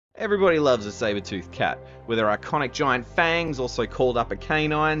Everybody loves a saber-toothed cat. With their iconic giant fangs, also called upper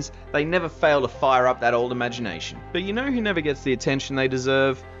canines, they never fail to fire up that old imagination. But you know who never gets the attention they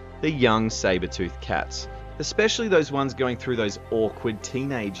deserve? The young saber-toothed cats. Especially those ones going through those awkward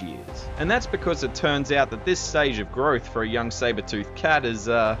teenage years. And that's because it turns out that this stage of growth for a young saber-toothed cat is, it's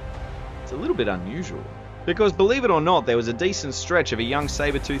a little bit unusual. Because believe it or not, there was a decent stretch of a young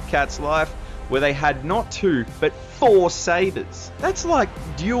saber-toothed cat's life where they had not 2, but 4 sabers. That's like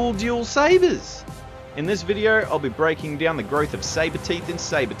dual sabers. In this video, I'll be breaking down the growth of saber teeth in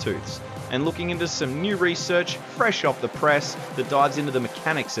saber-tooths, and looking into some new research fresh off the press that dives into the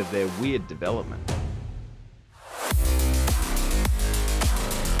mechanics of their weird development.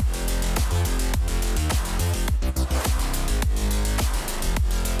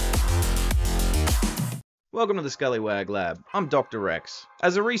 Welcome to the Skullywag Lab. I'm Dr. Rex.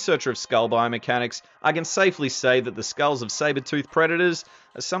 As a researcher of skull biomechanics, I can safely say that the skulls of saber-toothed predators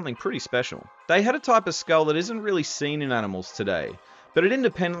are something pretty special. They had a type of skull that isn't really seen in animals today, but it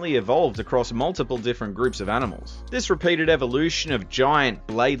independently evolved across multiple different groups of animals. This repeated evolution of giant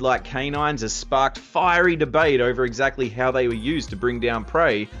blade-like canines has sparked fiery debate over exactly how they were used to bring down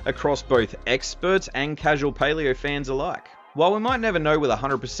prey across both experts and casual paleo fans alike. While we might never know with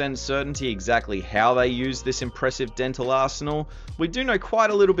 100% certainty exactly how they used this impressive dental arsenal, we do know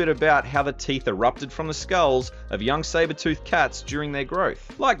quite a little bit about how the teeth erupted from the skulls of young saber-toothed cats during their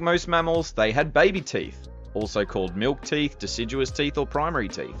growth. Like most mammals, they had baby teeth, also called milk teeth, deciduous teeth, or primary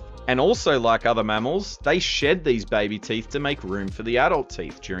teeth. And also like other mammals, they shed these baby teeth to make room for the adult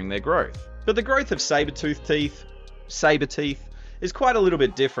teeth during their growth. But the growth of saber-toothed teeth, saber teeth, is quite a little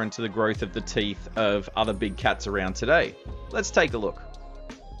bit different to the growth of the teeth of other big cats around today. Let's take a look.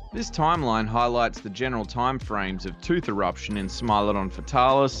 This timeline highlights the general time frames of tooth eruption in Smilodon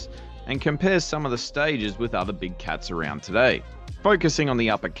fatalis and compares some of the stages with other big cats around today. Focusing on the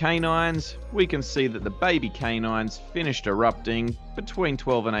upper canines, we can see that the baby canines finished erupting between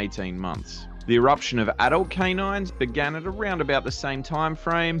 12 and 18 months. The eruption of adult canines began at around about the same time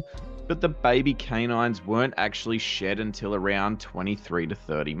frame, but the baby canines weren't actually shed until around 23 to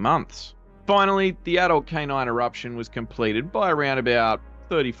 30 months. Finally, the adult canine eruption was completed by around about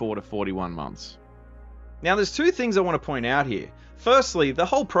 34 to 41 months. Now there's 2 things I want to point out here. Firstly, the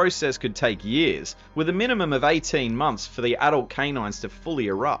whole process could take years, with a minimum of 18 months for the adult canines to fully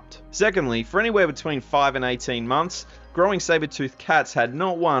erupt. Secondly, for anywhere between 5 and 18 months, growing saber-toothed cats had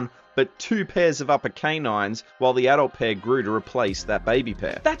not 1, but 2 pairs of upper canines, while the adult pair grew to replace that baby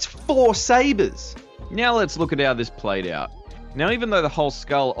pair. That's 4 sabers! Now let's look at how this played out. Now even though the whole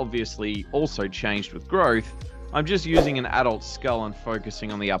skull obviously also changed with growth, I'm just using an adult skull and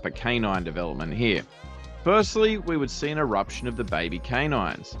focusing on the upper canine development here. Firstly, we would see an eruption of the baby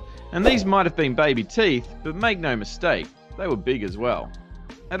canines. And these might have been baby teeth, but make no mistake, they were big as well.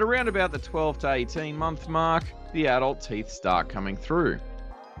 At around about the 12 to 18 month mark, the adult teeth start coming through.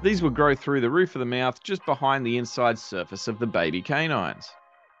 These would grow through the roof of the mouth just behind the inside surface of the baby canines.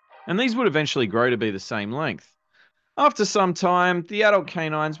 And these would eventually grow to be the same length. After some time, the adult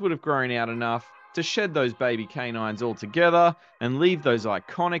canines would have grown out enough to shed those baby canines altogether and leave those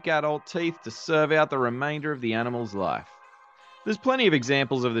iconic adult teeth to serve out the remainder of the animal's life. There's plenty of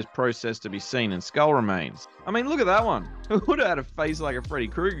examples of this process to be seen in skull remains. I mean, look at that one. It would have had a face like a Freddy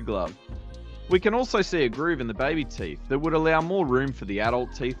Krueger glove. We can also see a groove in the baby teeth that would allow more room for the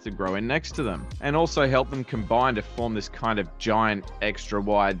adult teeth to grow in next to them, and also help them combine to form this kind of giant, extra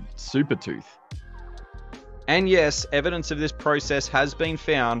wide super tooth. And yes, evidence of this process has been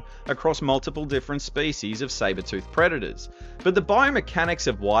found across multiple different species of saber-toothed predators, but the biomechanics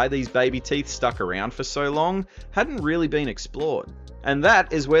of why these baby teeth stuck around for so long hadn't really been explored. And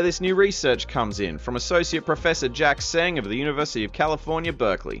that is where this new research comes in from Associate Professor Jack Seng of the University of California,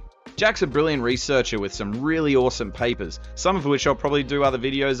 Berkeley. Jack's a brilliant researcher with some really awesome papers, some of which I'll probably do other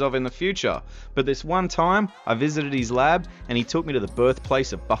videos of in the future. But this one time, I visited his lab and he took me to the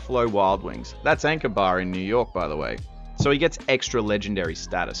birthplace of Buffalo Wild Wings. That's Anchor Bar in New York, by the way. So he gets extra legendary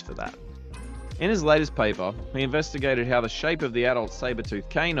status for that. In his latest paper, he investigated how the shape of the adult saber-toothed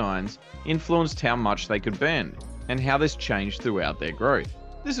canines influenced how much they could bend, and how this changed throughout their growth.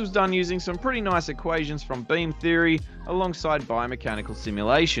 This was done using some pretty nice equations from beam theory alongside biomechanical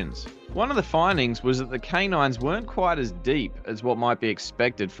simulations. One of the findings was that the canines weren't quite as deep as what might be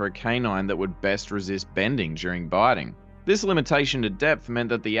expected for a canine that would best resist bending during biting. This limitation to depth meant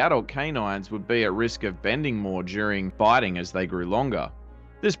that the adult canines would be at risk of bending more during biting as they grew longer.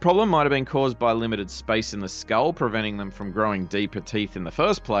 This problem might have been caused by limited space in the skull, preventing them from growing deeper teeth in the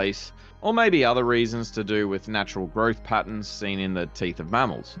first place, or maybe other reasons to do with natural growth patterns seen in the teeth of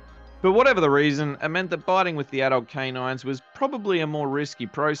mammals. But whatever the reason, it meant that biting with the adult canines was probably a more risky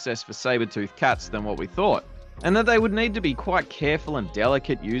process for saber-toothed cats than what we thought, and that they would need to be quite careful and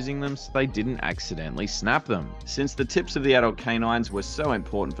delicate using them so they didn't accidentally snap them. Since the tips of the adult canines were so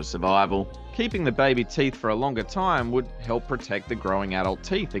important for survival, keeping the baby teeth for a longer time would help protect the growing adult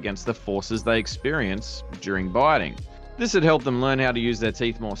teeth against the forces they experience during biting. This would help them learn how to use their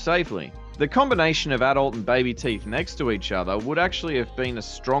teeth more safely. The combination of adult and baby teeth next to each other would actually have been a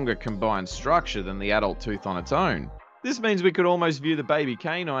stronger combined structure than the adult tooth on its own. This means we could almost view the baby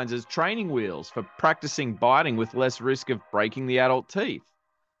canines as training wheels for practicing biting with less risk of breaking the adult teeth.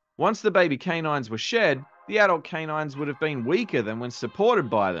 Once the baby canines were shed, the adult canines would have been weaker than when supported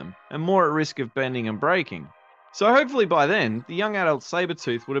by them, and more at risk of bending and breaking. So hopefully by then, the young adult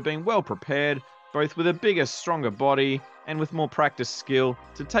saber-tooth would have been well prepared, both with a bigger, stronger body, and with more practiced skill,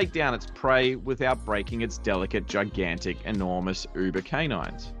 to take down its prey without breaking its delicate, gigantic, enormous uber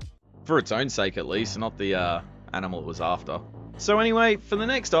canines. For its own sake at least, not the animal it was after. So anyway, for the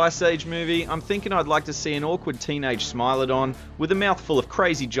next Ice Age movie, I'm thinking I'd like to see an awkward teenage Smilodon with a mouth full of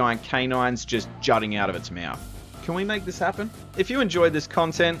crazy giant canines just jutting out of its mouth. Can we make this happen? If you enjoyed this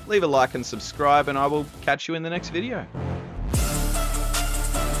content, leave a like and subscribe, and I will catch you in the next video.